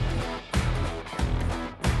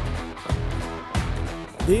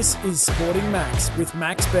This is Sporting Max with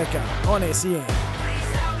Max Becker on SEN.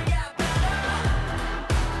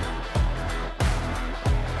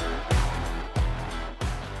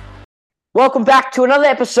 Welcome back to another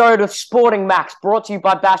episode of Sporting Max, brought to you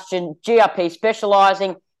by Bastion GRP,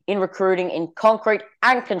 specialising in recruiting in concrete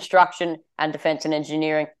and construction and defence and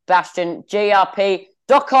engineering.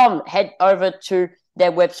 BastionGRP.com. Head over to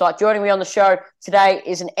their website. Joining me on the show today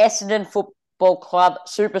is an Essendon Football Club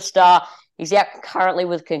superstar. He's out currently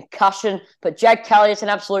with concussion, but Jake Kelly, it's an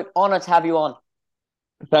absolute honour to have you on.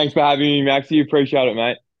 Thanks for having me, Maxie. Appreciate it,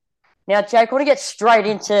 mate. Now, Jake, I want to get straight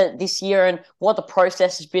into this year and what the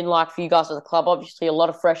process has been like for you guys at the club. Obviously, a lot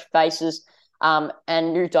of fresh faces and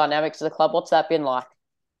new dynamics of the club. What's that been like?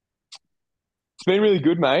 It's been really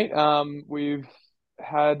good, mate. We've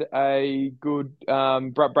had a good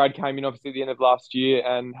Brad came in obviously at the end of last year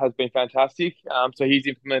and has been fantastic. So he's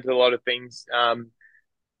implemented a lot of things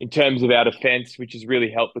in terms of our defence, which has really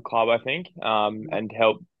helped the club, I think, and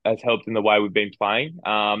has helped in the way we've been playing.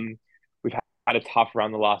 We've had a tough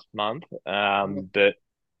run the last month, but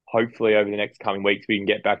hopefully over the next coming weeks we can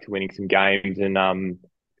get back to winning some games and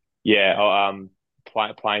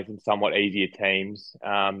playing some somewhat easier teams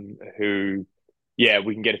who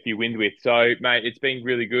we can get a few wins with. So, mate, it's been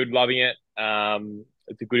really good, loving it.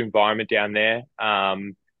 It's a good environment down there.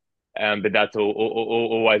 But that's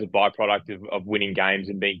always a byproduct of winning games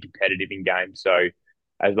and being competitive in games. So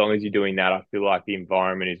as long as you're doing that, I feel like the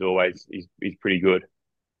environment is always is pretty good.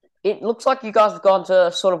 It looks like you guys have gone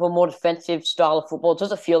to sort of a more defensive style of football.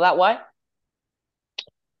 Does it feel that way?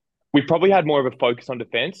 We probably had more of a focus on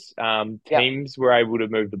defence. Yeah. Teams were able to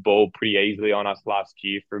move the ball pretty easily on us last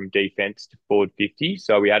year from defence to forward 50.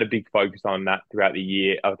 So we had a big focus on that throughout the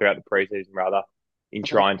year, throughout the preseason rather, in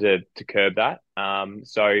trying to curb that.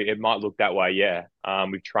 So it might look that way, yeah.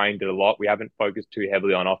 We've trained it a lot. We haven't focused too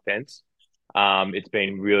heavily on offense. It's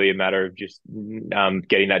been really a matter of just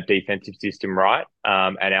getting that defensive system right.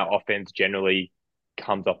 And our offense generally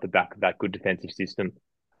comes off the back of that good defensive system.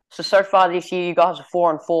 So far this year, you guys are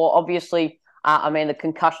 4-4. Obviously, the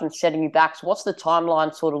concussion's setting you back. So what's the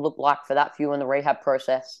timeline sort of look like for that for you in the rehab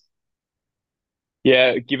process?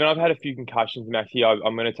 Yeah, given I've had a few concussions, Maxie, I'm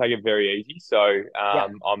going to take it very easy. So Yeah.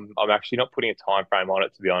 I'm actually not putting a time frame on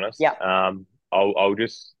it, to be honest. Yeah. I'll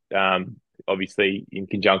just obviously in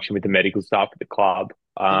conjunction with the medical staff at the club,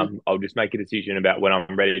 I'll just make a decision about when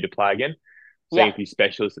I'm ready to play again. Seeing Yeah. a few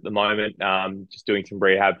specialists at the moment, just doing some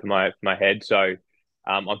rehab for my head. So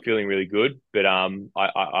I'm feeling really good, but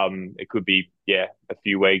it could be a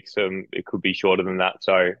few weeks. It could be shorter than that.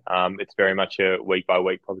 So it's very much a week by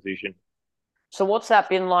week proposition. So what's that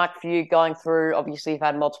been like for you going through? Obviously, you've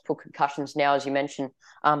had multiple concussions now, as you mentioned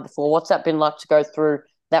before. What's that been like to go through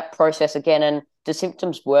that process again? And do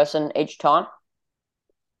symptoms worsen each time?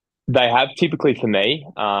 They have typically for me.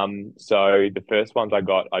 So the first ones I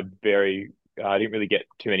got, I didn't really get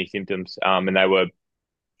too many symptoms, and they were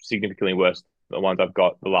significantly worse than the ones I've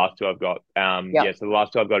got. The last two I've got, Yeah. so the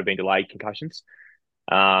last two I've got have been delayed concussions.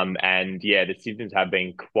 The symptoms have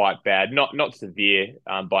been quite bad. Not severe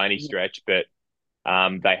by any stretch, but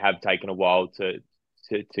they have taken a while to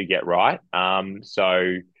get right.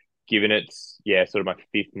 So given it's sort of my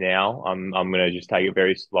fifth now, I'm going to just take it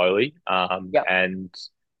very slowly Yeah. and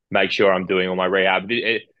make sure I'm doing all my rehab.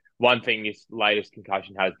 One thing this latest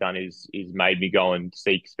concussion has done is made me go and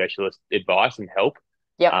seek specialist advice and help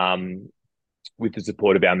Yeah. with the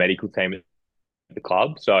support of our medical team at the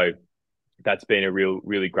club. So that's been a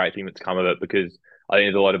really great thing that's come of it, because I think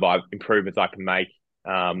there's a lot of improvements I can make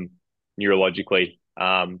neurologically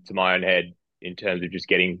to my own head in terms of just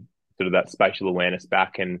getting sort of that spatial awareness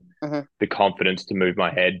back and the confidence to move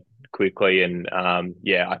my head quickly. And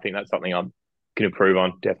I think that's something I can improve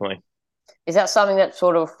on, definitely. Is that something that's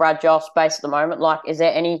sort of a fragile space at the moment? Like, is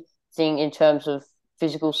there anything in terms of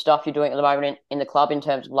physical stuff you're doing at the moment in the club in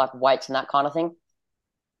terms of like weights and that kind of thing?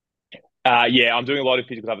 I'm doing a lot of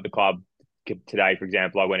physical stuff at the club. Today, for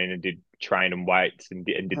example, I went in and did train and weights and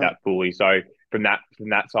did that fully. So from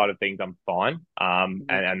that side of things, I'm fine.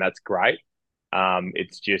 And that's great.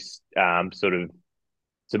 It's just sort of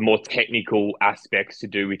some more technical aspects to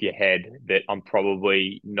do with your head that I'm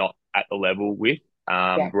probably not at the level with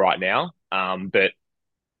right now. So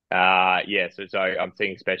I'm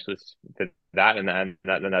seeing specialists for that, and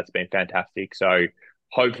that's been fantastic. So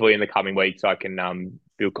hopefully in the coming weeks I can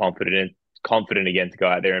feel confident again to go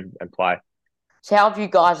out there and play. So how have you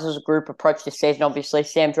guys as a group approached this season? Obviously,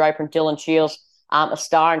 Sam Draper and Dylan Shields are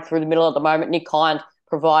starring through the middle at the moment. Nick Hind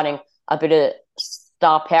providing a bit of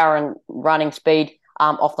star power and running speed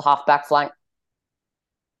off the half-back flank.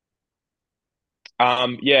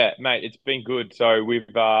 Mate, it's been good. So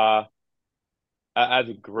as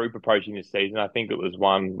a group approaching this season, I think it was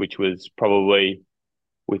one which was probably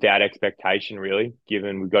without expectation, really,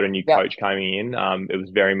 given we've got a new Yep. coach coming in. It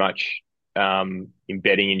was very much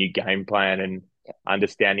embedding a new game plan and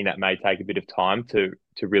understanding that may take a bit of time to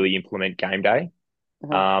really implement game day.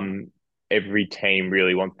 Mhm. Um, every team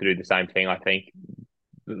really wants to do the same thing. I think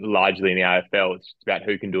largely in the AFL, it's just about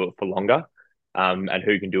who can do it for longer, and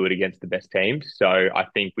who can do it against the best teams. So I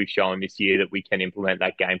think we've shown this year that we can implement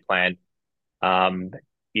that game plan um,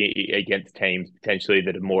 against teams potentially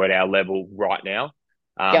that are more at our level right now.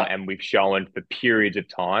 Yep. And we've shown for periods of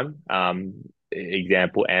time,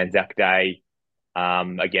 example, Anzac Day,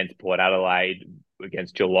 against Port Adelaide,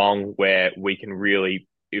 against Geelong, where we can really,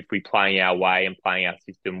 if we playing our way and playing our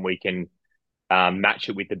system, we can match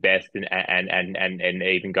it with the best and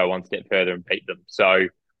even go one step further and beat them. So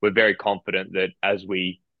we're very confident that as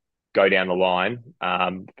we go down the line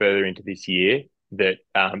further into this year, that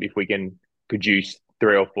if we can produce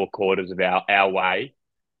 3 or 4 quarters of our way,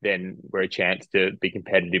 then we're a chance to be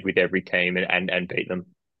competitive with every team and beat them.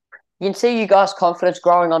 You can see you guys' confidence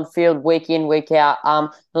growing on field week in, week out. It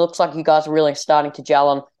looks like you guys are really starting to gel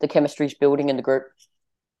on the chemistry's building in the group.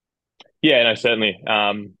 Yeah, no, certainly.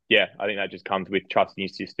 Yeah, I think that just comes with trusting your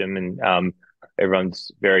system, and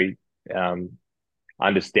everyone's very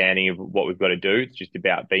understanding of what we've got to do. It's just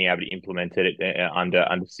about being able to implement it under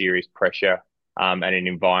serious pressure, and an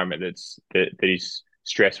environment that is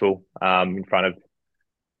stressful, in front of,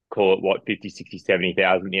 call it what, 50, 60,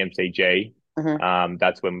 70,000 the MCG. Mm-hmm.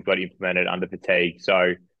 That's when we've got to implement it under fatigue.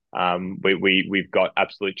 So we've got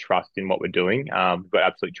absolute trust in what we're doing. We've got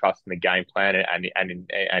absolute trust in the game plan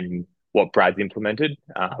and what Brad's implemented.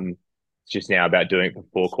 It's just now about doing it for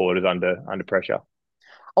 4 quarters under pressure.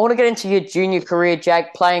 I want to get into your junior career,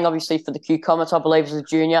 Jake, playing obviously for the Q Comets, I believe, as a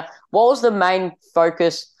junior. What was the main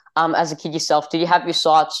focus as a kid yourself? Did you have your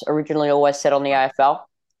sights originally always set on the AFL?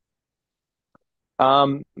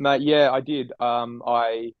 Mate, yeah, I did.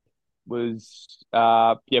 I was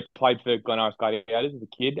played for Glen Iris Gladiators as a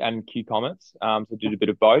kid and Q Comets. So did a bit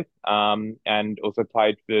of both. And also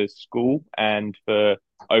played for school and for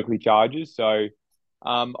Oakley Chargers. So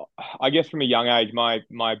I guess from a young age,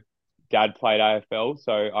 my dad played AFL,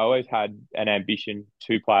 so I always had an ambition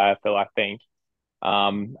to play AFL, I think.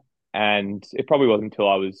 Um, and it probably wasn't until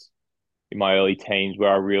I was in my early teens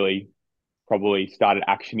where I really probably started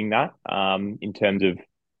actioning that, in terms of,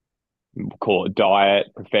 call it diet,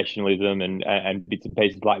 professionalism, and bits and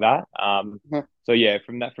pieces like that. Mhm. So yeah,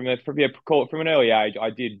 call it from an early age, I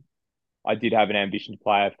did have an ambition to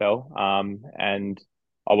play AFL, and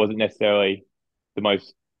I wasn't necessarily the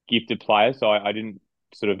most gifted player, so I didn't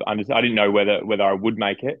sort of I didn't know whether I would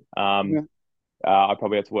make it. Mhm. I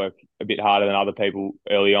probably had to work a bit harder than other people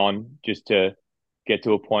early on just to get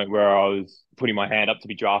to a point where I was putting my hand up to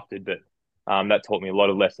be drafted. But that taught me a lot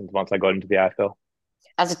of lessons once I got into the AFL.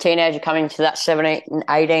 As a teenager coming to that 17 and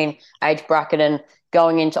 18 age bracket and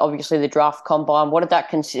going into obviously the draft combine, what did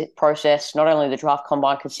that process, not only the draft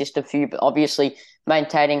combine, consist of for you, but obviously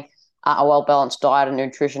maintaining a well balanced diet and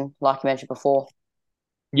nutrition, like you mentioned before?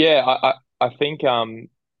 Yeah, I think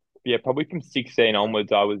yeah, probably from 16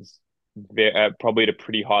 onwards, I was probably at a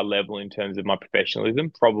pretty high level in terms of my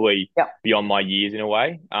professionalism, probably Yep. beyond my years in a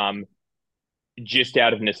way, just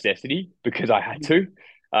out of necessity because I had to.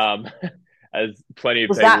 Um, as plenty of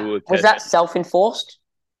Was people that will was attest, that self enforced?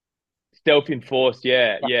 self-enforced.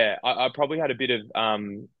 Yeah, Yeah. yeah. I probably had a bit of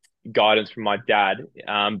guidance from my dad,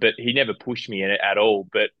 but he never pushed me in it at all.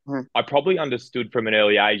 But Mhm. I probably understood from an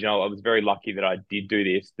early age, and I was very lucky that I did do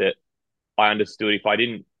this, that I understood if I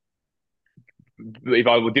didn't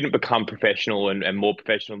become professional and more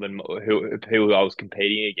professional than who I was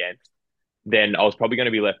competing against, then I was probably going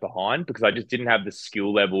to be left behind because I just didn't have the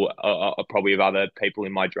skill level, probably of other people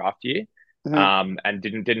in my draft year, Mhm. and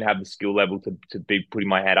didn't have the skill level to be putting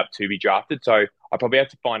my hand up to be drafted. So I probably had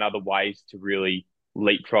to find other ways to really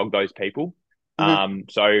leapfrog those people. Mhm.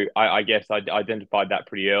 So I guess I identified that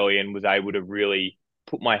pretty early and was able to really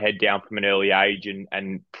put my head down from an early age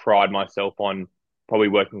and pride myself on probably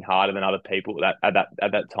working harder than other people at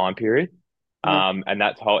that time period. Mhm. And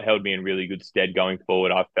that's held me in really good stead going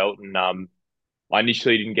forward, I felt. And I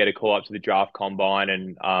initially didn't get a call up to the draft combine,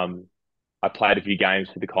 and I played a few games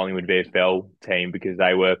for the Collingwood VFL team because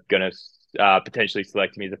they were going to potentially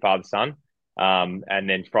select me as a father-son. And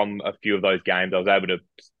then from a few of those games, I was able to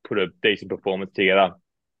put a decent performance together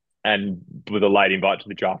and with a late invite to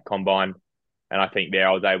the draft combine. And I think there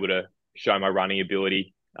I was able to show my running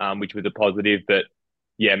ability, which was a positive. But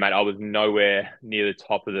yeah, mate, I was nowhere near the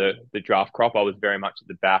top of the draft crop. I was very much at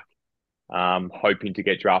the back, hoping to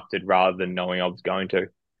get drafted rather than knowing I was going to.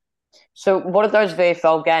 So, what did those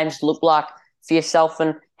VFL games look like? for yourself,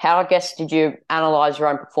 and how, I guess, did you analyze your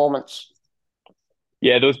own performance?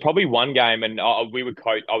 Yeah, there was probably one game, and I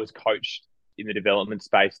was coached in the development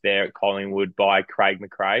space there at Collingwood by Craig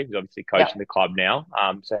McRae, who's obviously Yeah. coaching the club now.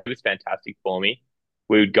 So it was fantastic for me.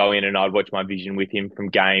 We would go in and I'd watch my vision with him from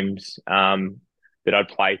games that I'd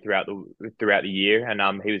play throughout the year,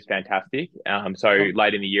 and he was fantastic. So Mm.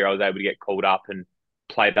 late in the year, I was able to get called up and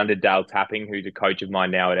played under Dale Tapping, who's a coach of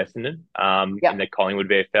mine now at Essendon, in Yeah. the Collingwood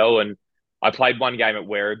VFL, and I played one game at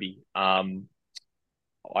Werribee.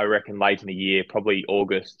 I reckon late in the year, probably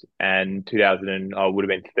August and 2000, and I would have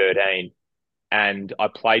been 13. And I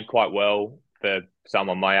played quite well for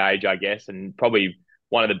someone my age, I guess, and probably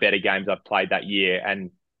one of the better games I've played that year.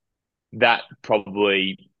 And that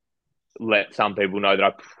probably let some people know that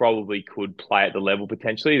I probably could play at the level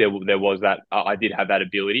potentially. There was that I did have that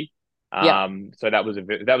ability. Yeah. So that was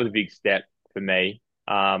a big step for me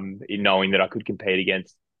in knowing that I could compete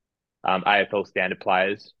against AFL standard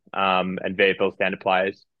players and VFL standard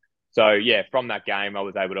players. So yeah, from that game, I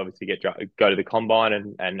was able to obviously go to the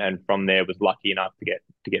combine, and from there was lucky enough to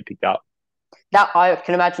get picked up. That, I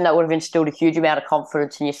can imagine, that would have instilled a huge amount of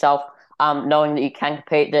confidence in yourself, knowing that you can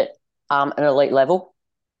compete at an elite level.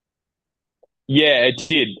 Yeah, it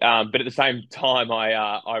did. But at the same time,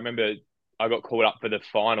 I remember I got called up for the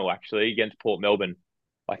final actually against Port Melbourne.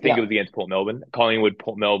 I think it Yeah. was against Port Melbourne, Collingwood,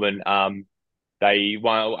 Port Melbourne. A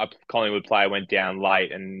Collingwood player went down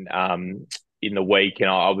late, and in the week, and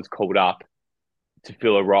I was called up to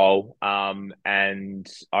fill a role. And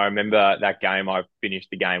I remember that game. I finished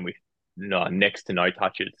the game with next to no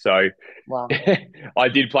touches. So Wow. I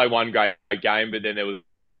did play one great game, but then there was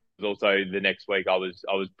also the next week I was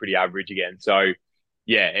pretty average again. So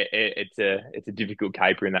yeah, it's a difficult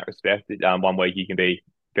caper in that respect. One week you can be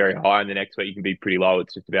very high, and the next week you can be pretty low.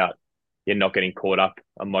 It's just about you're not getting caught up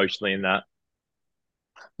emotionally in that.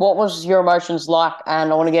 What was your emotions like?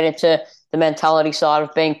 And I want to get into the mentality side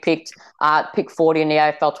of being pick 40 in the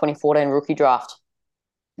AFL 2014 rookie draft.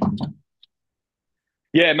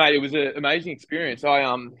 Yeah, mate, it was an amazing experience. I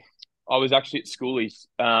was actually at schoolies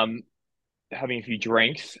having a few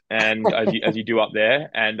drinks, and as you do up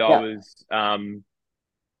there, and I Yeah. was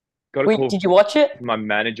got a call Did you watch it? from my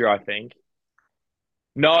manager, I think.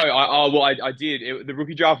 No, I did. The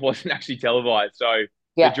rookie draft wasn't actually televised, so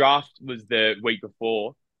the Yeah. draft was the week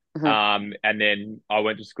before, Hmm. and then I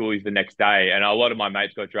went to schoolies the next day, and a lot of my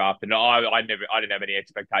mates got drafted. And I didn't have any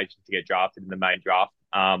expectations to get drafted in the main draft.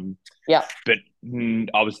 Yeah. But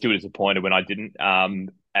I was still disappointed when I didn't.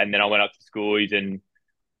 And then I went up to schoolies, and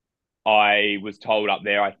I was told up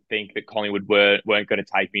there, I think that Collingwood weren't going to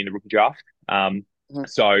take me in the rookie draft. Hmm.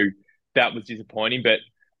 So that was disappointing. But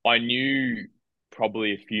I knew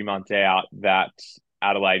probably a few months out that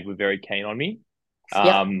Adelaide were very keen on me.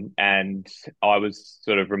 Yeah. And I was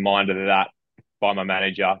sort of reminded of that by my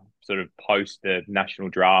manager, sort of post the national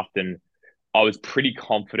draft. And I was pretty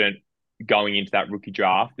confident going into that rookie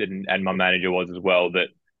draft, and my manager was as well, that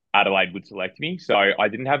Adelaide would select me. So I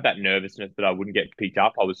didn't have that nervousness that I wouldn't get picked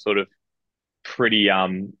up. I was sort of pretty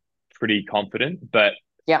confident, but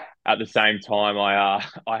Yeah. at the same time,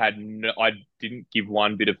 I didn't give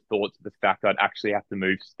one bit of thought to the fact I'd actually have to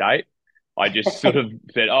move state. I just sort of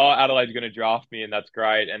said, "Oh, Adelaide's going to draft me, and that's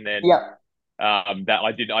great." And then Yeah. that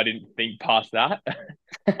I didn't think past that.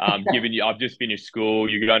 Given I've just finished school,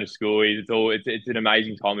 you're going to schoolies. It's an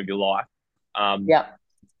amazing time of your life. Um, Yeah.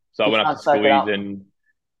 so I You went up can't to soak it schoolies, up. and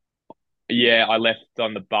yeah, I left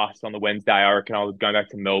on the bus on the Wednesday. I reckon I was going back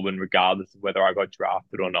to Melbourne regardless of whether I got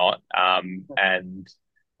drafted or not. And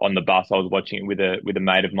on the bus, I was watching it with a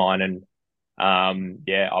mate of mine, and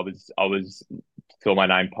yeah, I was saw my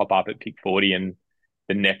name pop up at pick 40, and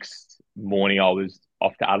the next morning I was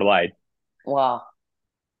off to Adelaide. Wow.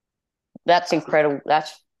 That's incredible.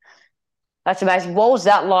 That's amazing. What was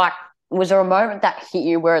that like? Was there a moment that hit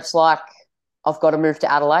you where it's like, I've got to move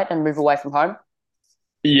to Adelaide and move away from home?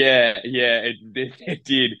 Yeah, it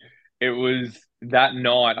did. It was that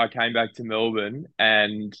night I came back to Melbourne,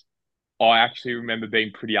 and I actually remember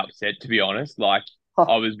being pretty upset, to be honest. Like,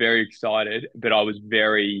 I was very excited, but I was,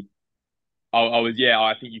 yeah,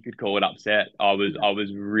 I think you could call it upset. I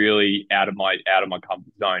was really out of my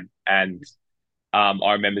comfort zone. And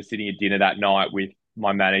I remember sitting at dinner that night with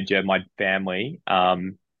my manager, my family, a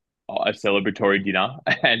celebratory dinner,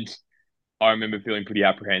 and I remember feeling pretty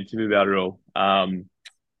apprehensive about it all.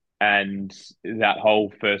 And that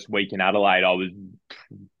whole first week in Adelaide, I was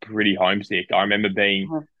pretty homesick. I remember being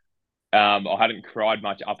I hadn't cried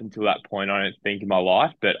much up until that point, I don't think, in my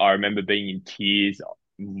life, but I remember being in tears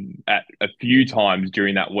at a few times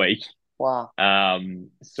during that week. Wow.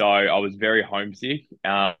 So I was very homesick.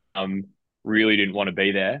 Really didn't want to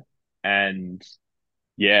be there. And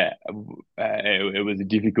yeah, it was a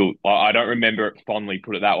difficult. I don't remember it fondly,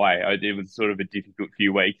 put it that way. It was sort of a difficult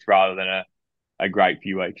few weeks rather than a great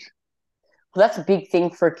few weeks. Well, that's a big thing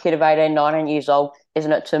for a kid of 18, 19 years old,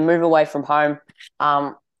 isn't it? To move away from home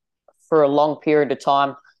um, for a long period of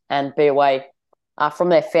time and be away from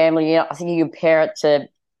their family. I think you compare it to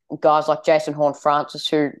guys like Jason Horne-Francis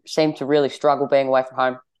who seem to really struggle being away from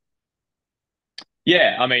home.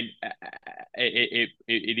 Yeah, I mean, it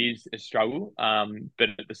is a struggle, but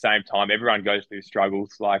at the same time, everyone goes through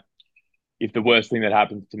struggles. Like, if the worst thing that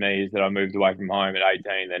happens to me is that I moved away from home at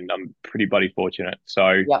 18, then I'm pretty bloody fortunate.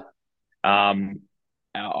 So, Yeah, um,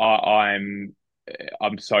 I'm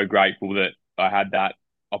I'm so grateful that I had that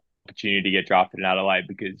opportunity to get drafted in Adelaide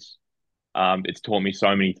because it's taught me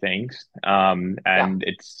so many things. yeah. And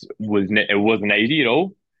it wasn't easy at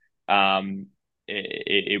all. Um,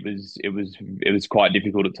 it was quite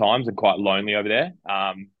difficult at times and quite lonely over there.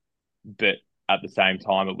 But at the same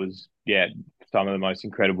time, it was some of the most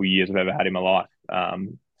incredible years I've ever had in my life.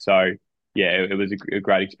 So yeah, it was a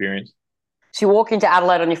great experience. So you walk into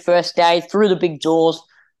Adelaide on your first day through the big doors.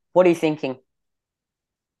 What are you thinking?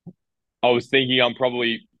 I was thinking I'm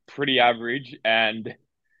probably pretty average, and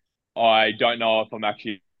I don't know if I'm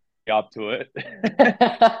actually up to it.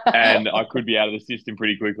 And I could be out of the system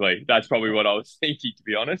pretty quickly. That's probably what I was thinking, to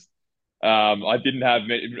be honest. I didn't have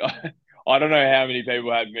many, I don't know how many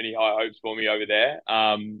people had many high hopes for me over there.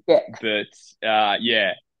 Yeah, But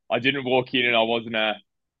yeah, I didn't walk in and I wasn't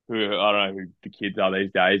who I don't know who the kids are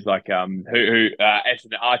these days, like who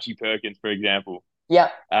Essendon, Archie Perkins, for example. yeah.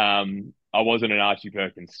 I wasn't an Archie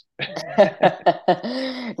Perkins.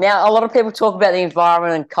 Now, a lot of people talk about the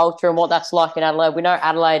environment and culture and what that's like in Adelaide. We know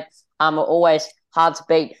Adelaide are always hard to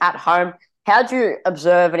beat at home. How do you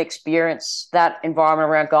observe and experience that environment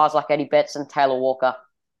around guys like Eddie Betts and Taylor Walker?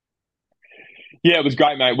 Yeah, it was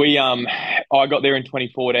great, mate. I got there in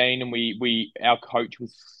 2014, and our coach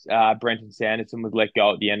was Brenton Sanderson was let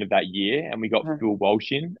go at the end of that year, and we got Mhm. Phil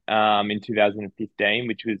Walsh in 2015,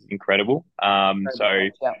 which was incredible. So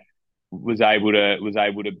Yeah. was able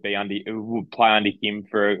to be under play under him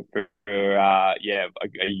for a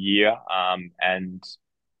year. And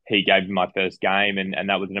he gave me my first game, and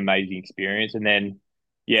that was an amazing experience. And then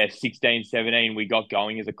yeah, 16, 17, we got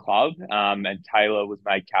going as a club, and Taylor was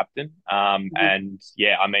made captain. Mhm. And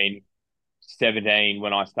yeah, I mean, 17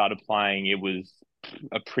 when I started playing, it was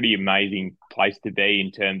a pretty amazing place to be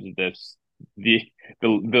in terms of the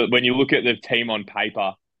when you look at the team on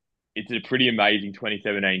paper, it's a pretty amazing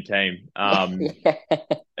 2017 team.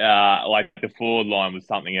 Yeah. Like the forward line was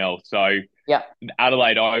something else. So Yeah.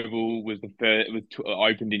 Adelaide Oval was the first. It was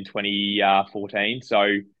opened in 2014.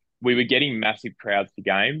 So we were getting massive crowds to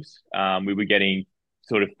games. We were getting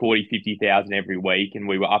sort of 40, 50,000 every week, and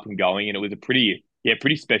we were up and going. And it was a pretty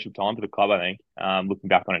special time for the club, I think. Looking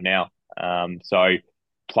back on it now. So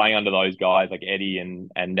playing under those guys like Eddie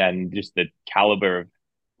and then just the caliber of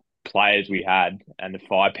players we had and the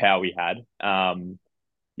firepower we had.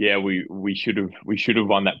 Yeah, we should have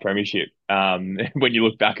won that premiership. When you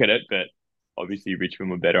look back at it, but obviously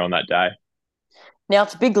Richmond were better on that day. Now,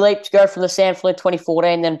 it's a big leap to go from the SANFL in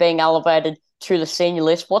 2014, then being elevated to the senior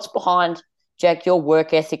list. What's behind, Jack, your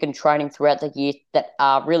work ethic and training throughout the year that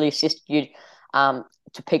really assisted you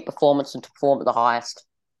to peak performance and to perform at the highest?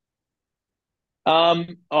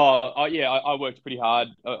 Yeah, I worked pretty hard.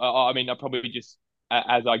 I mean, I probably just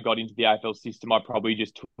as I got into the AFL system, I probably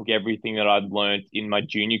just took everything that I'd learned in my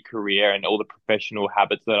junior career and all the professional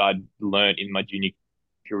habits that I'd learned in my junior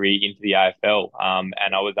career into the AFL.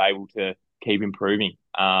 And I was able to keep improving.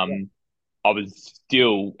 Yeah. I was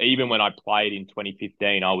still, even when I played in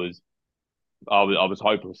 2015, I was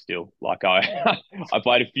hopeless still. Like I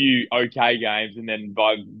played a few okay games, and then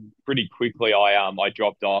by pretty quickly I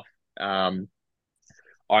dropped off. Um,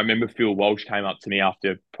 I remember Phil Walsh came up to me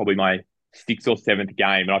after probably my sixth or seventh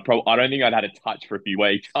game, and I don't think I'd had a touch for a few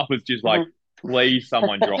weeks. I was just like, please,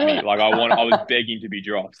 someone drop me. Like I was begging to be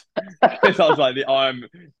dropped because I was like, I'm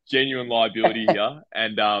genuine liability here,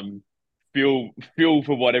 and Phil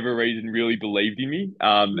for whatever reason really believed in me,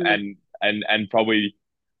 and probably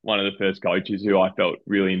one of the first coaches who I felt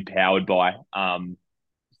really empowered by.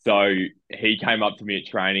 So he came up to me at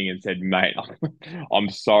training and said, "Mate, I'm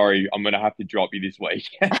sorry, I'm gonna have to drop you this week."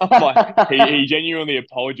 I'm like, he genuinely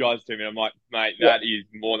apologized to me. I'm like, "Mate, Yeah. that is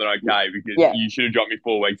more than okay because Yeah. you should have dropped me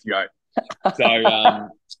 4 weeks ago." So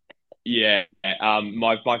yeah,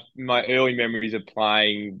 my early memories of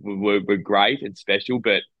playing were great and special,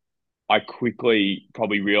 but I quickly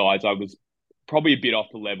probably realized I was probably a bit off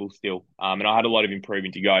the level still. And I had a lot of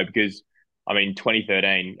improvement to go because, I mean,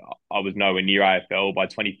 2013, I was nowhere near AFL. By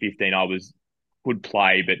 2015, I was could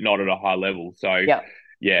play, but not at a high level. So Yeah.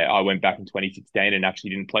 yeah, I went back in 2016 and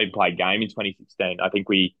actually didn't play a game in 2016. I think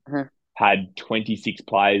we Mhm. had 26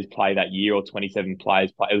 players play that year, or 27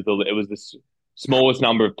 players play. It was the smallest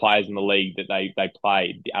number of players in the league that they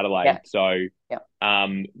played, Yeah. Adelaide. So Yeah.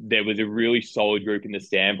 there was a really solid group in the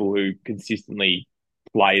sample who consistently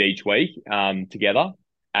played each week together,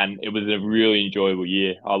 and it was a really enjoyable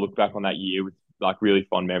year. I look back on that year with like really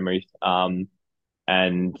fond memories.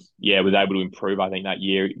 And yeah, was able to improve, I think, that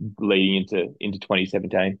year leading into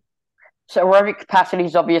 2017. So aerobic capacity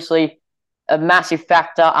is obviously a massive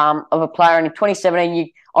factor of a player. And in 2017, you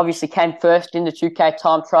obviously came first in the 2K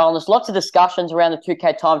time trial. And there's lots of discussions around the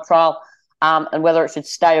 2K time trial and whether it should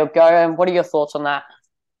stay or go. And what are your thoughts on that?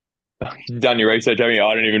 You've done your research, haven't you?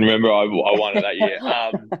 I don't even remember I won it that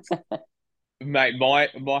year. Mate,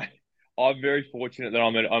 I'm very fortunate that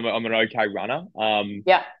I'm an okay runner.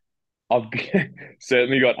 Yeah. I've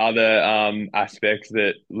certainly got other aspects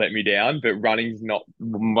that let me down, but running's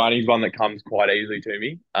one that comes quite easily to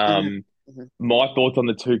me. Mm-hmm. Mm-hmm. My thoughts on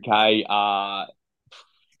the 2K are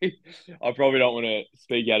I probably don't want to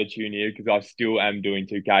speak out of tune here because I still am doing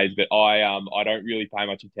 2Ks, but I don't really pay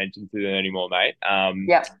much attention to them anymore, mate.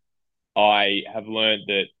 Yeah. I have learned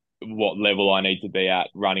that what level I need to be at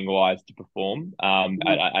running wise to perform Mm-hmm.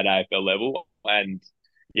 at AFL level. And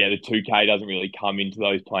yeah, the 2K doesn't really come into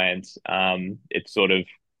those plans. It's sort of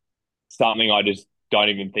something I just don't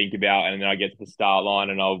even think about. And then I get to the start line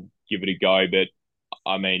and I'll give it a go. But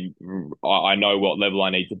I mean, I know what level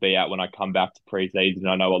I need to be at when I come back to preseason.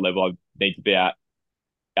 I know what level I need to be at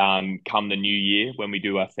come the new year when we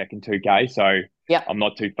do our second 2K. So Yeah. I'm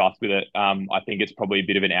not too fussed with it. I think it's probably a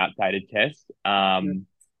bit of an outdated test.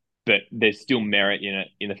 But there's still merit in it,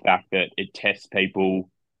 in the fact that it tests people.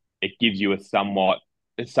 It gives you somewhat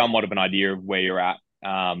of an idea of where you're at.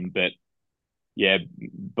 But yeah,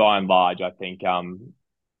 by and large, I think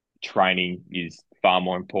training is far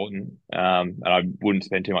more important. And I wouldn't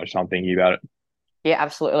spend too much time thinking about it. Yeah,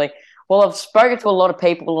 absolutely. Well, I've spoken to a lot of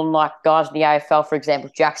people and like guys in the AFL, for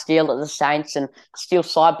example, Jack Steele at the Saints and Steele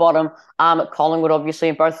Sidebottom at Collingwood, obviously,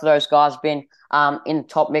 and both of those guys have been in the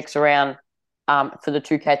top mix around for the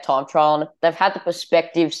 2K time trial. And they've had the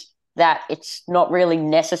perspectives that it's not really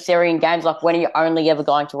necessary in games. Like, when are you only ever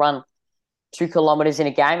going to run 2 kilometers in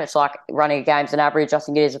a game? It's like running a game's an average, I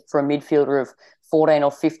think it is for a midfielder, of 14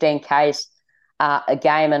 or 15 Ks a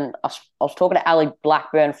game. And I was talking to Ali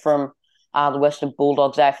Blackburn from the Western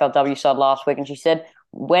Bulldogs AFLW side last week, and she said,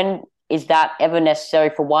 when is that ever necessary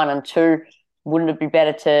for one? And two, wouldn't it be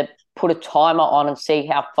better to put a timer on and see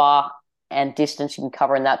how far and distance you can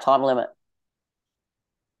cover in that time limit?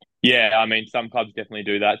 Yeah, I mean, some clubs definitely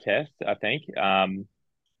do that test, I think.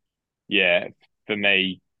 Yeah, for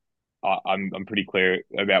me, I'm pretty clear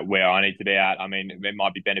about where I need to be at. I mean, it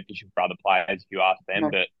might be beneficial for other players if you ask them,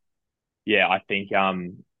 Mhm. but yeah, I think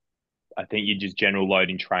your just general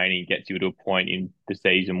load in training gets you to a point in the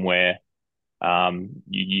season where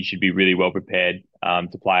you should be really well prepared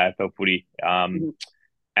to play AFL footy. Mhm.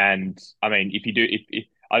 And I mean, if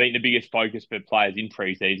I think the biggest focus for players in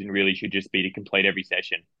preseason really should just be to complete every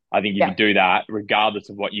session. I think if you Yeah. do that, regardless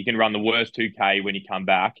of what, you can run the worst 2K when you come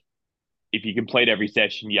back. If you complete every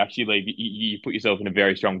session, you actually you put yourself in a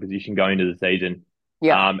very strong position going into the season.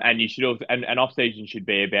 Yeah. And you should also, and off season should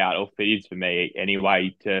be about, or it is for me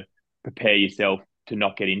anyway, to prepare yourself to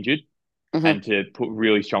not get injured Hmm. and to put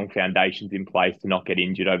really strong foundations in place to not get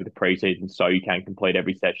injured over the preseason so you can complete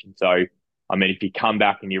every session. So, I mean, if you come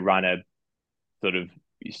back and you run a sort of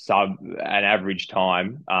an average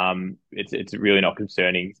time, it's really not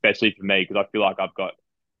concerning, especially for me, because I feel like I've got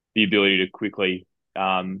the ability to quickly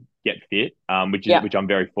get fit, Yeah. which I'm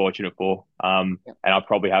very fortunate for. And I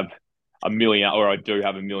probably have I do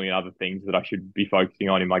have a million other things that I should be focusing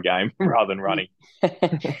on in my game rather than running.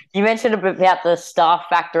 You mentioned a bit about the star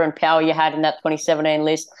factor and power you had in that 2017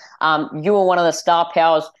 list. You were one of the star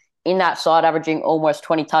powers in that side, averaging almost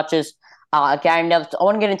 20 touches a game. Now, I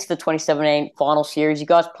want to get into the 2017 final series. You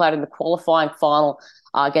guys played in the qualifying final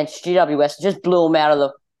against GWS, just blew them out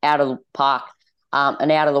of the park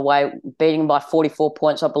and out of the way, beating them by 44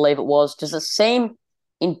 points, I believe it was. Does it seem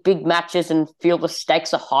in big matches and feel the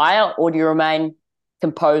stakes are higher, or do you remain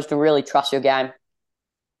composed and really trust your game?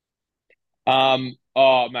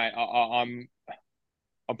 Oh mate,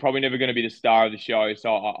 I'm probably never going to be the star of the show,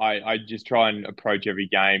 so I just try and approach every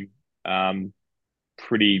game um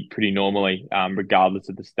pretty normally, regardless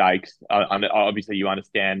of the stakes. Obviously, you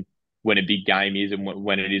understand when a big game is and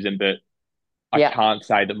when it isn't, but I Yeah. can't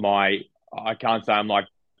say that I can't say I'm like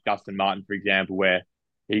Dustin Martin, for example, where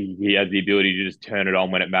he has the ability to just turn it on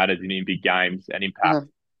when it matters in big games and impact.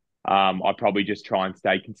 Mhm. I probably just try and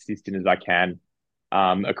stay consistent as I can.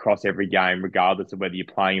 across every game, regardless of whether you're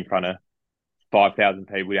playing in front of 5,000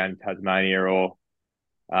 people down in Tasmania or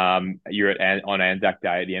you're on Anzac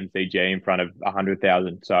Day at the MCG in front of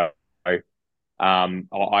 100,000. So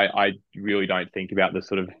I really don't think about the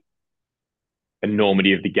sort of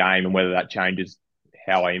enormity of the game and whether that changes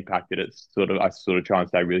how I impacted it. I sort of try and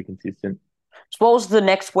stay really consistent. So what was the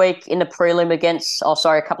next week in the prelim against,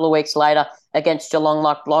 a couple of weeks later against Geelong,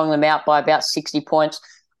 like blowing them out by about 60 points?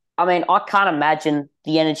 I mean, I can't imagine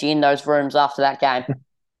the energy in those rooms after that game.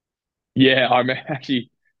 Yeah, I'm actually,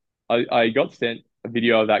 I got sent a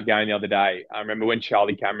video of that game the other day. I remember when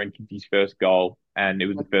Charlie Cameron kicked his first goal, and it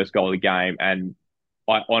was the first goal of the game, and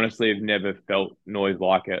I honestly have never felt noise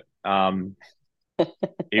like it.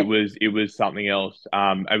 It was something else.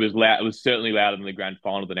 It was loud. It was certainly louder than the grand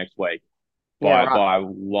final the next week Yeah, right. by a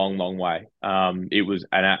long, long way. It was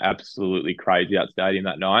an absolutely crazy that stadium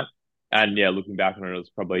that night. And yeah, looking back on it, it was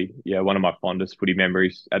probably one of my fondest footy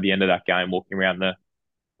memories at the end of that game, walking around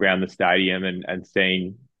the stadium and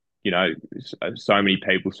seeing so many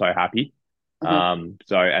people so happy. Mhm.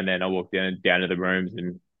 And then I walked down to the rooms,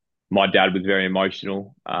 and my dad was very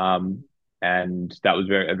emotional. And that was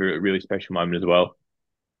a really special moment as well.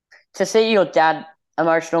 To see your dad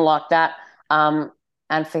emotional like that,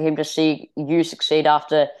 and for him to see you succeed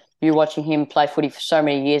after you watching him play footy for so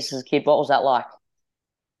many years as a kid, what was that like?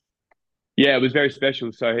 Yeah, it was very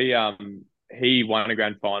special. So he won a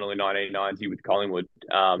grand final in 1990 with Collingwood.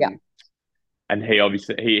 Yeah. And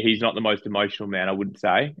he's not the most emotional man, I wouldn't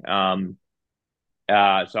say. So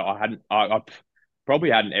I probably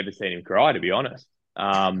hadn't ever seen him cry, to be honest.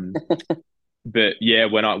 But yeah,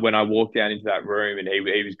 when I walked down into that room and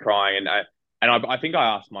he was crying, and I think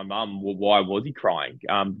I asked my mum, well, why was he crying?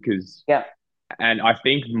 Because Yeah. and I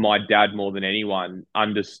think my dad more than anyone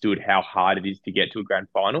understood how hard it is to get to a grand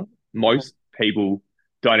final. Mhm. Most people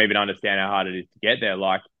don't even understand how hard it is to get there.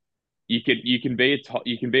 Like you can be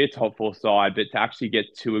a top four side, but to actually get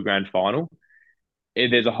to a grand final,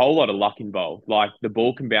 there's a whole lot of luck involved. Like the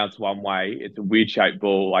ball can bounce one way, it's a weird shaped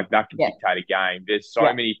ball, like that can Yeah. dictate a game. There's so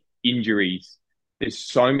Yeah. many injuries. There's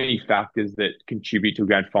so many factors that contribute to a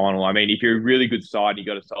grand final. I mean, if you're a really good side and you've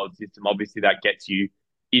got a solid system, obviously that gets you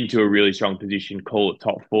into a really strong position, call it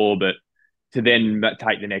top four. But to then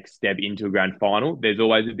take the next step into a grand final, there's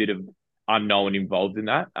always a bit of unknown involved in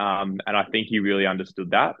that. And I think he really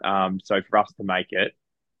understood that. So for us to make it,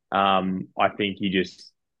 I think he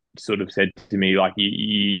just sort of said to me, like,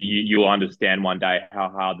 you'll understand one day how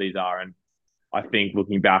hard these are. And I think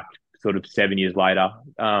looking back sort of 7 years later,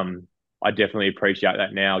 I definitely appreciate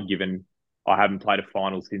that now, given I haven't played a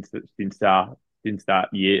final since that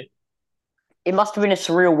year. It must have been a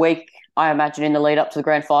surreal week, I imagine, in the lead up to the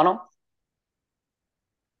grand final.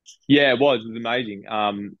 Yeah, it was. It was amazing.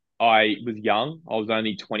 I was young. I was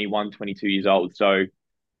only 21, 22 years old. So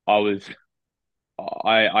I was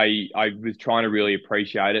I was trying to really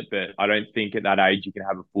appreciate it, but I don't think at that age you can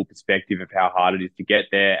have a full perspective of how hard it is to get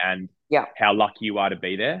there and Yeah. how lucky you are to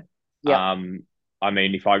be there. Yeah. I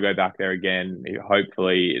mean, if I go back there again,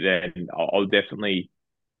 hopefully, then I'll definitely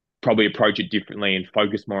probably approach it differently and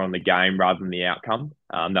focus more on the game rather than the outcome.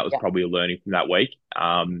 That was Yeah. probably a learning from that week.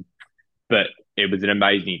 But it was an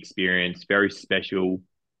amazing experience, very special.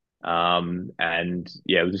 And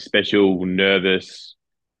yeah, it was a special, nervous,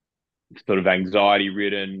 sort of anxiety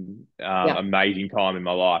ridden, Yeah. amazing time in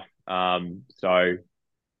my life. So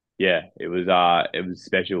yeah, it was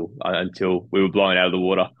special until we were blown out of the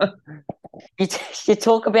water. You, you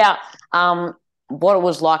talk about what it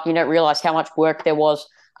was like. You don't realize how much work there was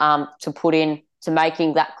to put in to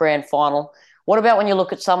making that grand final. What about when you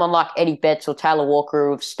look at someone like Eddie Betts or Taylor Walker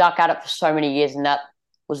who have stuck at it for so many years and that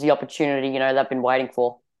was the opportunity, they've been waiting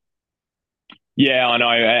for? Yeah, I know.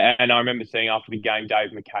 And I remember seeing after the game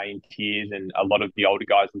Dave McKay in tears and a lot of the older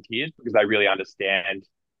guys in tears because they really understand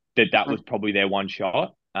that Mm. was probably their one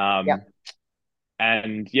shot. Yeah.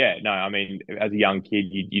 And yeah, no, I mean, as a young kid,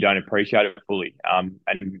 you don't appreciate it fully. And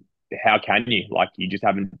how can you? Like, you just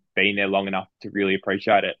haven't been there long enough to really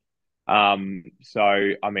appreciate it. So,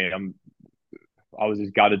 I mean, I was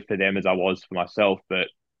as gutted for them as I was for myself. But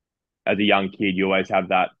as a young kid, you always have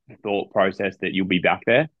that thought process that you'll be back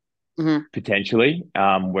there Hmm. potentially.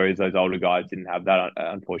 Whereas those older guys didn't have that,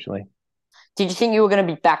 unfortunately. Did you think you were going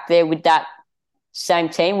to be back there with that same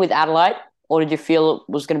team with Adelaide, or did you feel it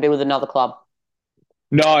was going to be with another club?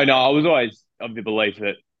 No, I was always of the belief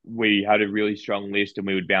that we had a really strong list and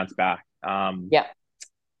we would bounce back. Yeah.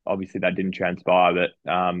 Obviously that didn't transpire, but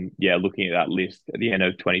yeah, looking at that list at the end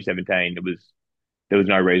of 2017, there was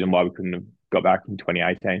no reason why we couldn't have got back in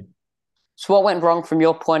 2018. So what went wrong from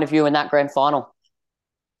your point of view in that grand final?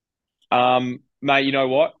 Mate, you know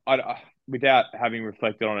what? without having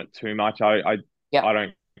reflected on it too much, Yeah. I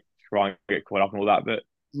don't try and get caught up in all that, but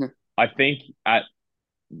Mhm. I think at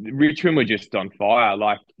Richmond were just on fire.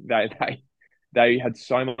 Like they had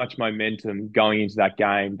so much momentum going into that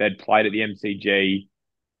game. They'd played at the MCG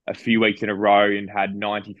a few weeks in a row and had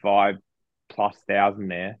 95 plus thousand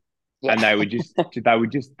there. And Yeah. they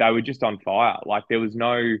were just on fire. Like there was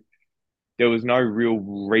no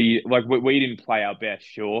real like we didn't play our best,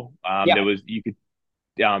 sure. Yeah. There was you could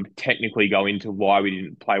technically go into why we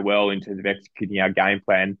didn't play well in terms of executing our game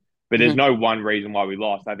plan. But there's Mhm. no one reason why we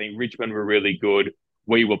lost. I think Richmond were really good.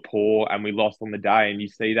 We were poor and we lost on the day. And you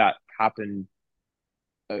see that happen.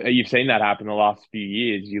 You've seen that happen the last few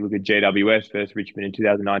years. You look at GWS versus Richmond in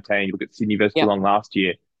 2019. You look at Sydney versus Yeah. Geelong last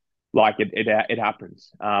year. Like it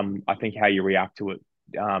happens. I think how you react to it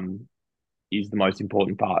is the most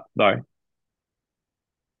important part, though.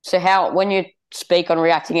 So when you speak on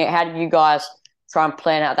reacting it, how did you guys try and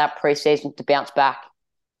plan out that preseason to bounce back?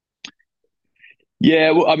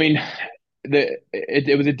 Yeah, well, I mean,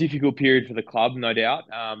 it was a difficult period for the club, no doubt.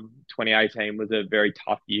 2018 was a very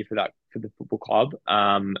tough year for the football club.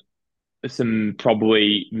 Some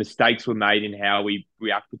probably mistakes were made in how we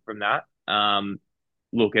reacted from that.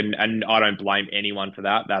 Look, and I don't blame anyone for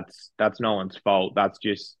that. That's no one's fault. That's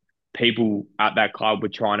just people at that club were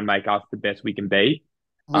trying to make us the best we can be.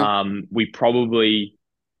 Mhm. We probably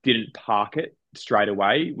didn't park it straight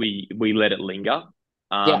away. We let it linger.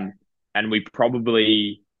 Yeah. Um, and we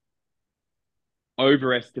probably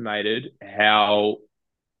overestimated how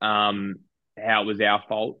it was our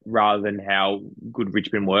fault rather than how good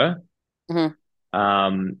Richmond were.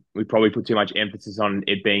 Mhm. We probably put too much emphasis on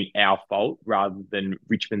it being our fault rather than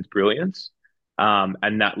Richmond's brilliance.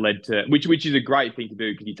 And that led to which is a great thing to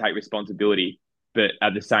do because you take responsibility. But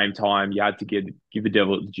at the same time, you had to give the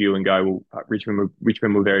devil its due and go, well, Richmond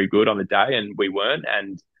were very good on the day, and we weren't.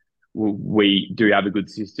 And we do have a good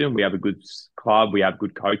system, we have a good club, we have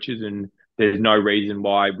good coaches, and there's no reason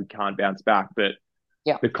why we can't bounce back. But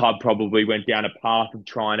Yeah. the club probably went down a path of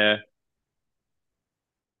trying to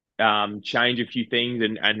change a few things,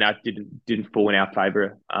 and that didn't fall in our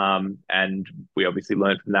favour. And we obviously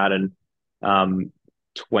learned from that. And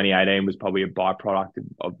 2018 was probably a byproduct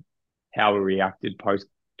of how we reacted post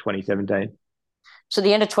 2017. So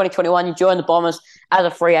the end of 2021, you joined the Bombers as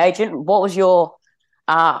a free agent. What was your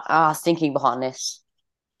thinking behind this?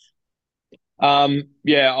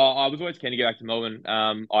 Yeah, I was always keen to get back to Melbourne.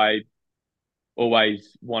 I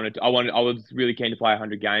always I was really keen to play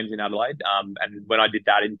 100 games in Adelaide. And when I did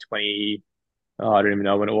that in 20, oh, I don't even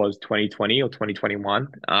know when it was, 2020 or 2021.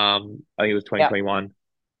 I think it was Yeah. 2021.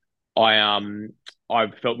 I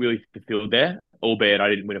felt really fulfilled there, albeit I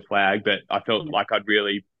didn't win a flag, but I felt Mhm. like I'd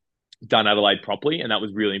really done Adelaide properly, and that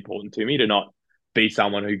was really important to me to not be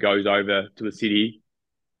someone who goes over to a city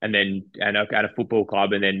and then and at a football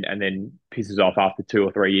club and then pisses off after 2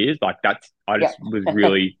 or 3 years. Like that's I Yeah. just was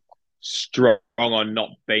really strong on not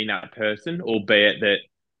being that person, albeit that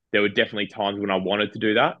there were definitely times when I wanted to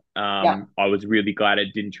do that. Yeah. I was really glad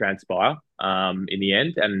it didn't transpire in the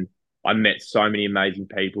end, and I met so many amazing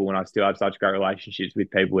people, and I still have such great relationships with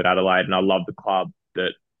people at Adelaide, and I love the club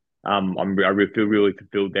that feel really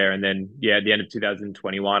fulfilled there. And then yeah, at the end of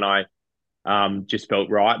 2021, I just felt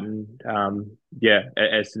right. And yeah,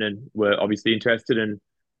 Essendon were obviously interested and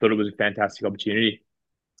thought it was a fantastic opportunity.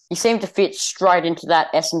 You seem to fit straight into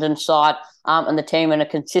that Essendon side and the team and a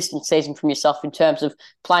consistent season from yourself in terms of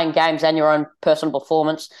playing games and your own personal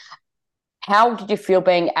performance. How did you feel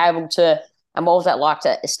being able to, and what was that like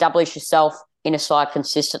to establish yourself in a side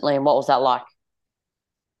consistently, and what was that like?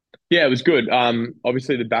 Yeah, it was good.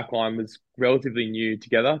 Obviously the back line was relatively new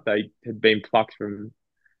together. They had been plucked from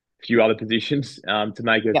a few other positions to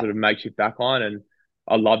make a Yeah. sort of makeshift back line, and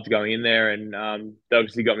I loved going in there. And they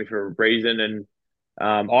obviously got me for a reason. And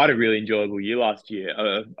I had a really enjoyable year last year.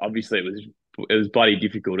 Obviously, it was bloody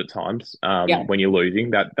difficult at times Yeah. when you're losing.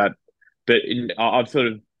 But I've sort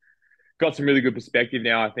of got some really good perspective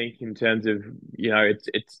now. I think in terms of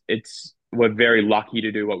it's we're very lucky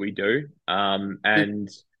to do what we do, and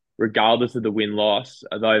regardless of the win loss,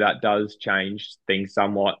 although that does change things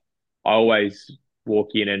somewhat, I always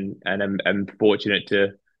walk in and am fortunate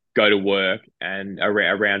to go to work and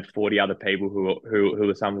around 40 other people who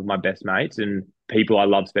are some of my best mates and people I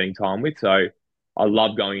love spending time with. So I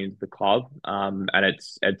love going into the club, and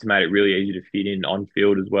it's made it really easy to fit in on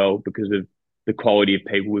field as well because of the quality of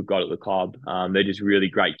people we've got at the club. They're just really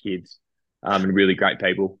great kids, and really great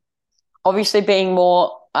people. Obviously, being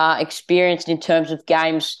more experienced in terms of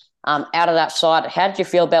games out of that side, how did you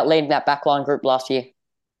feel about leading that backline group last year?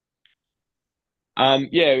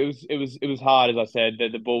 Yeah, it was hard as I said.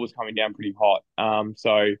 The ball was coming down pretty hot.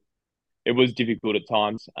 So it was difficult at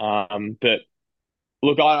times. But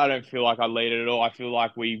look, I don't feel like I lead it at all. I feel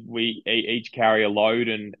like we each carry a load,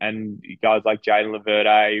 and guys like Jaden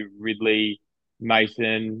Laverde, Ridley,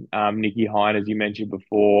 Mason, Nicky Hine, as you mentioned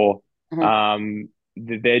before, Mhm. um,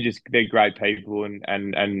 they're great people,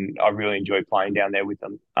 and I really enjoy playing down there with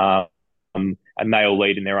them. And they all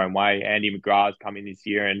lead in their own way. Andy McGrath's come in this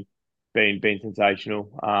year and been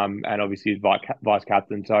sensational. And obviously his vice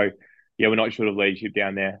captain. So yeah, we're not short of leadership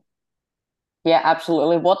down there. Yeah,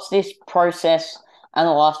 absolutely. What's this process and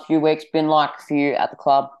the last few weeks been like for you at the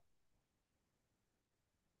club?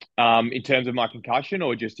 In terms of my concussion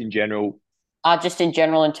or just in general. Just in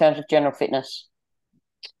general, in terms of general fitness.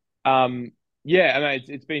 Um, yeah, I mean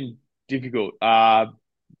it's been difficult.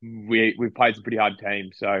 We've played some pretty hard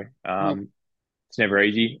teams, so Mhm. it's never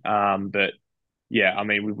easy. But yeah, I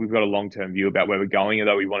mean we've got a long term view about where we're going,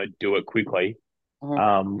 although we want to do it quickly.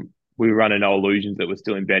 Mhm. We were under no illusions that we're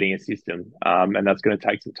still embedding a system, and that's going to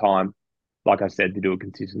take some time, like I said, to do it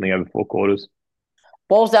consistently over 4 quarters.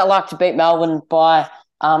 What was that like to beat Melbourne by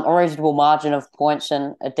a reasonable margin of points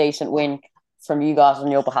and a decent win from you guys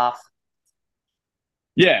on your behalf?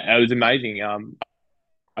 Yeah, it was amazing.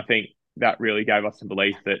 I think that really gave us some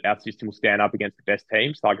belief that our system will stand up against the best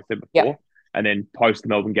teams, like I said Yeah. before. And then post the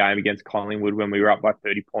Melbourne game against Collingwood, when we were up by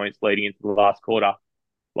 30 points leading into the last quarter,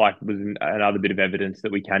 like was another bit of evidence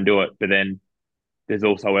that we can do it. But then there's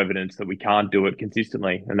also evidence that we can't do it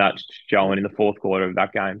consistently, and that's shown in the fourth quarter of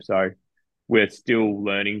that game. So we're still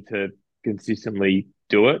learning to consistently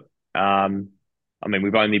do it. I mean,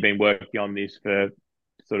 we've only been working on this for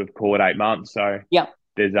sort of call it 8 months, so Yeah.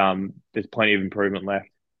 there's plenty of improvement left.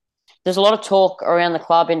 There's a lot of talk around the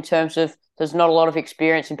club in terms of there's not a lot of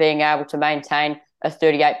experience in being able to maintain a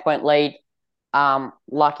 38-point lead,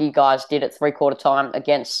 like you guys did at three-quarter time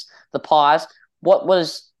against the Pies. What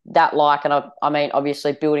was that like? And I mean,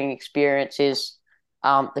 obviously, building experience is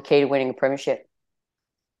the key to winning a premiership.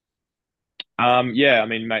 Yeah, I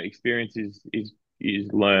mean, mate, experience is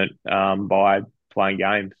learnt by playing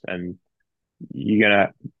games, and you're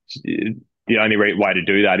gonna the only way to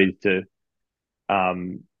do that is to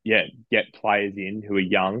yeah, get players in who are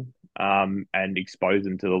young, and expose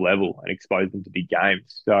them to the level and expose them to big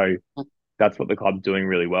games. So that's what the club's doing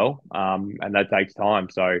really well, and that takes time.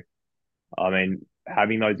 So I mean,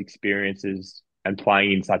 having those experiences and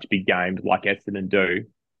playing in such big games like Essendon do,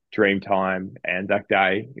 Dreamtime, Anzac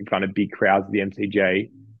Day, in front of big crowds at the MCG,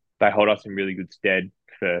 they hold us in really good stead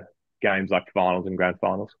for games like finals and grand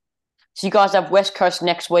finals. So you guys have West Coast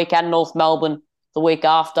next week and North Melbourne the week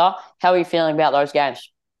after. How are you feeling about those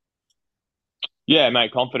games? Yeah,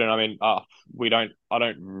 mate, confident. I mean, we don't. I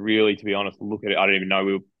don't really, to be honest, look at it. I don't even know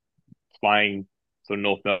we were playing sort of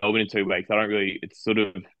North Melbourne in 2 weeks. I don't really. It's sort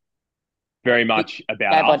of very much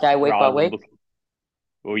about Day by day, us week by rather than week. looking.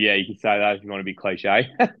 Well, yeah, you can say that if you want to be cliche,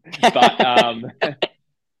 but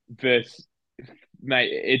but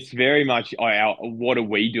mate, it's very much our what are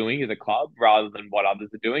we doing as a club rather than what others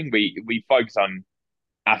are doing. We focus on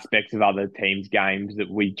aspects of other teams' games that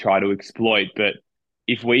we try to exploit, but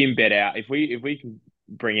if we can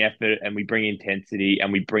bring effort and we bring intensity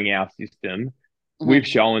and we bring our system, Mhm. we've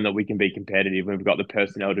shown that we can be competitive. We've got the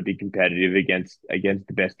personnel to be competitive against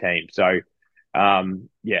the best team. So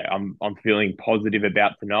yeah, I'm feeling positive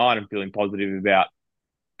about tonight. I'm feeling positive about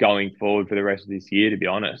going forward for the rest of this year, to be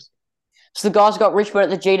honest. So the guys got Richmond at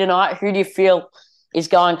the G tonight. Who do you feel is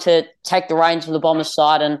going to take the reins from the Bombers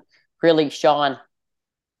side and really shine?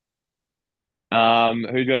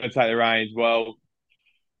 Who's going to take the reins? Well,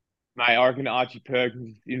 mate, I reckon Archie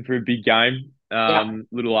Perkins is in for a big game. Yeah.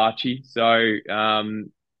 Little Archie. So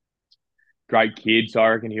great kid. So I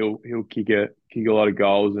reckon he'll kick a lot of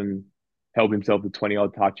goals and help himself to 20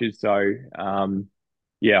 odd touches. So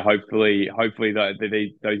yeah, hopefully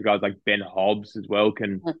those guys like Ben Hobbs as well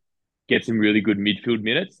can get some really good midfield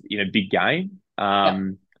minutes in a big game. Yeah.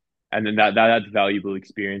 And then that's valuable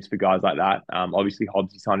experience for guys like that. Obviously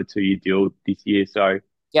Hobbs has signed a 2 year deal this year, so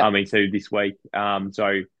Yeah. I mean, so this week.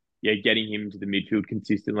 So yeah, getting him to the midfield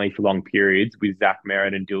consistently for long periods with Zach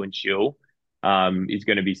Merritt and Dylan Shill, is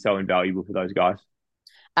going to be so invaluable for those guys.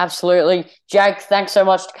 Absolutely. Jake, thanks so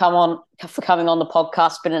much for coming on the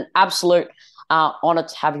podcast. It's been an absolute honour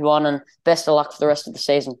to have you on, and best of luck for the rest of the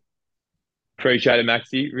season. Appreciate it,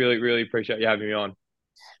 Maxi. Really, really appreciate you having me on.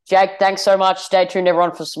 Jake, thanks so much. Stay tuned,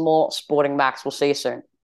 everyone, for some more Sporting Max. We'll see you soon.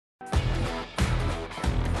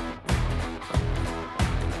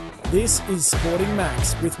 This is Sporting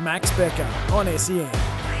Max with Max Becker on SEN.